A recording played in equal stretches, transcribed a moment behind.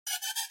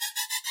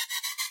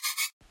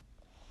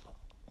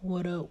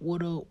What up,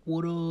 what up,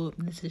 what up?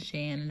 This is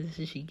Shan, this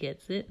is She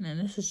Gets It, and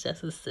this is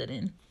just a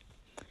sit-in.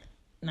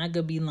 Not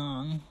gonna be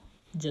long,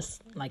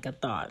 just like a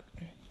thought.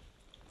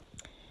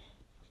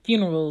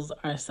 Funerals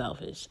are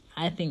selfish.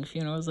 I think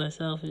funerals are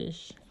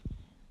selfish.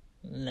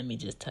 Let me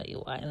just tell you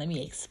why. Let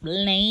me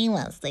explain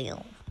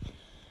myself.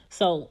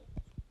 So,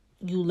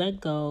 you let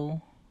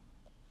go,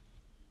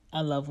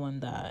 a loved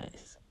one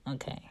dies.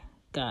 Okay,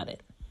 got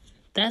it.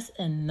 That's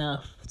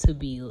enough to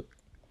be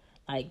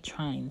like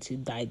trying to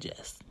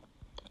digest.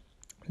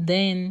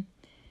 Then,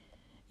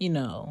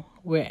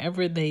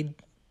 wherever they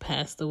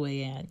passed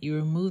away at, you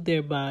remove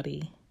their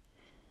body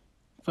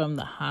from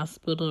the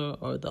hospital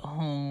or the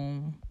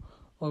home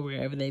or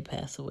wherever they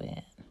pass away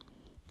at.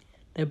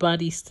 Their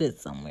body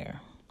sits somewhere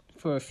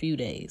for a few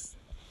days.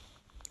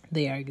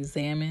 They are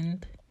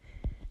examined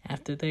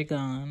after they're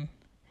gone,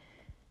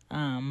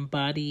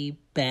 body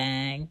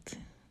bagged,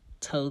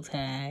 toe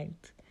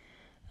tagged.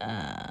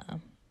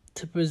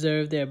 To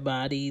preserve their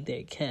body,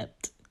 they're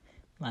kept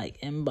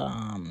like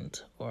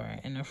embalmed or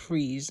in a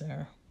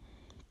freezer.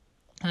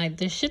 Like,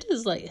 this shit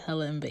is like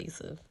hella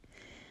invasive.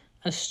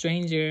 A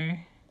stranger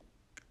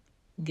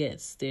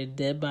gets their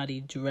dead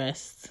body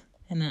dressed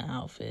in an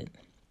outfit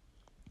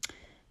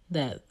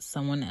that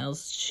someone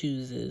else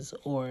chooses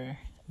or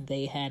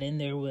they had in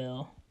their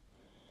will,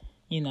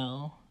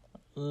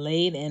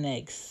 laid in an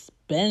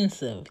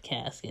expensive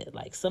casket.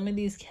 Like, some of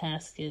these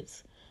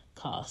caskets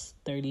cost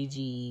 30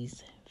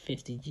 G's,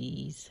 50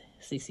 G's,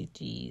 60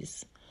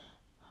 G's,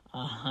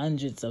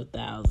 hundreds of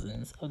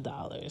thousands of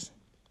dollars.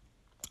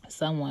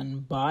 Someone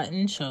bought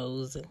and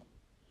chose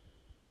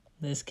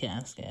this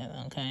casket,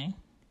 okay?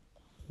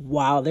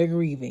 While they're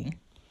grieving.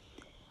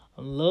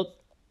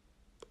 Looked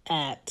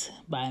at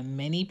by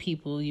many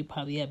people you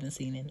probably haven't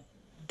seen in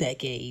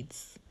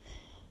decades.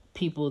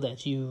 People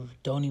that you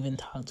don't even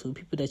talk to.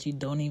 People that you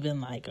don't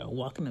even like are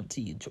walking up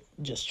to you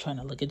just trying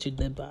to look at your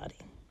dead body.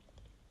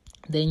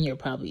 Then you're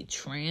probably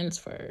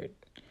transferred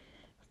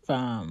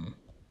from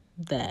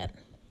that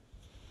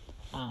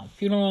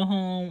funeral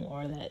home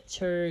or that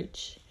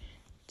church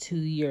to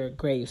your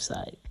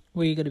gravesite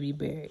where you're going to be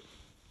buried.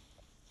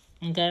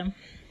 Okay?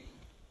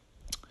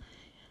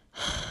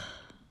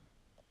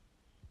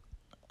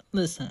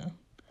 Listen,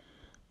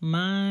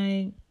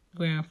 my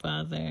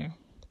grandfather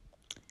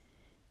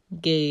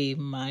gave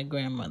my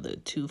grandmother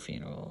 2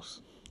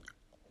 funerals.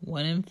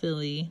 One in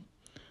Philly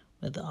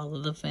with all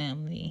of the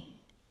family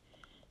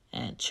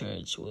at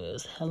church,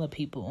 was hella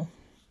people.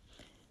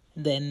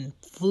 Then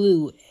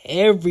flew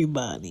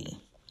everybody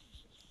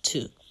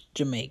to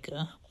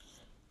Jamaica.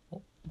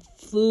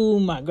 Flew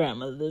my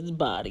grandmother's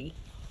body.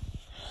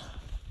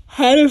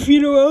 Had a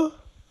funeral,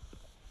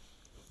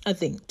 I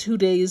think 2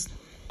 days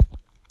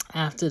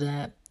after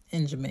that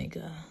in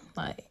Jamaica.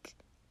 Like,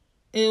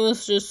 it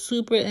was just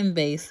super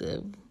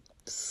invasive,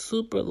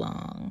 super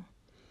long.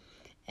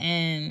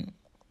 And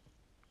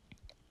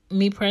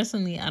me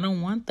personally, I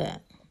don't want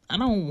that. I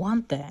don't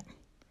want that.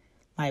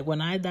 Like,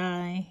 when I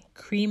die,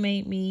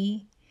 cremate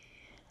me,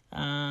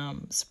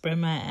 spread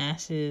my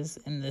ashes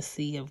in the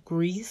sea of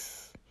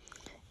grease,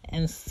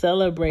 and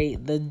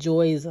celebrate the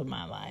joys of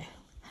my life.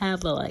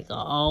 Have an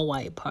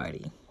all-white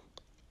party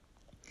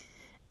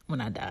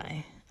when I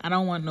die. I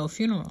don't want no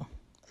funeral.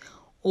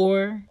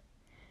 Or,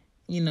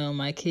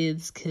 my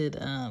kids could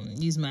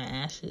use my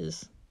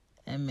ashes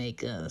and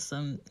make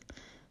some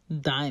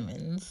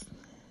diamonds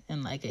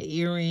and like an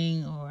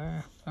earring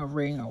or a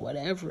ring or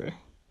whatever,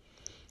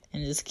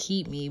 and just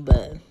keep me.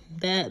 But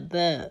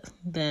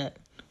that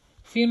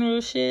funeral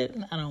shit,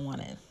 I don't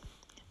want it.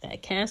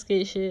 That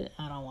casket shit,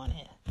 I don't want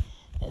it.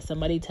 That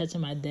somebody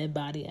touching my dead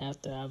body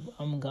after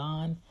I'm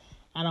gone,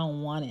 I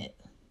don't want it.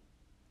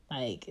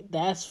 Like,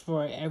 that's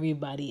for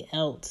everybody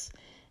else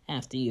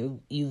after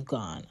you've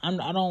gone.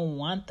 I don't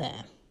want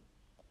that.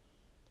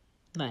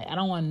 Like, I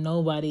don't want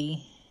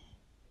nobody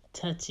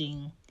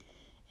touching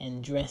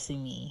and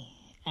dressing me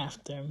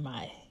after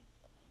my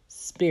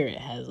spirit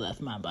has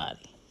left my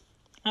body.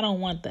 I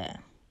don't want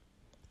that.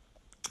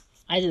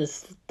 I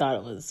just thought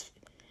it was,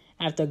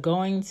 after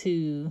going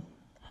to,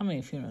 how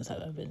many funerals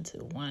have I been to?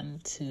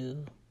 1,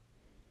 2,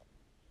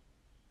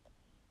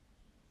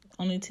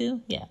 only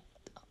 2? Yeah.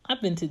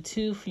 I've been to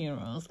 2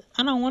 funerals.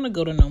 I don't want to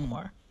go to no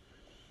more.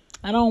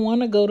 I don't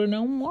want to go to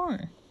no more.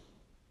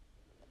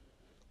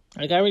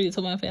 Like, I already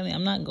told my family,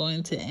 I'm not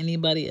going to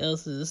anybody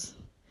else's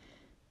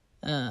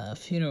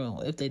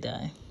funeral if they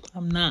die.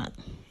 I'm not.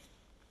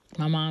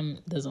 My mom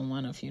doesn't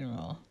want a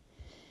funeral.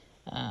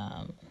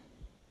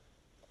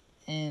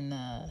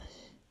 And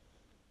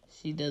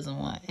she doesn't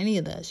want any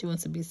of that. She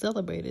wants to be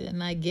celebrated,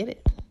 and I get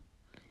it.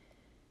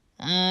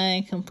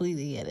 I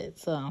completely get it.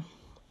 So,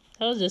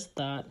 I was just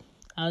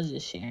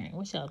sharing.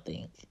 What y'all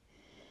think?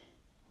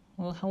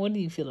 Well, what do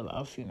you feel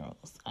about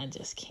funerals? I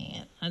just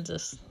can't. I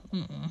don't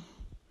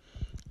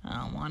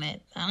want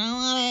it. I don't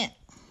want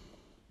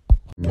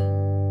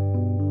it.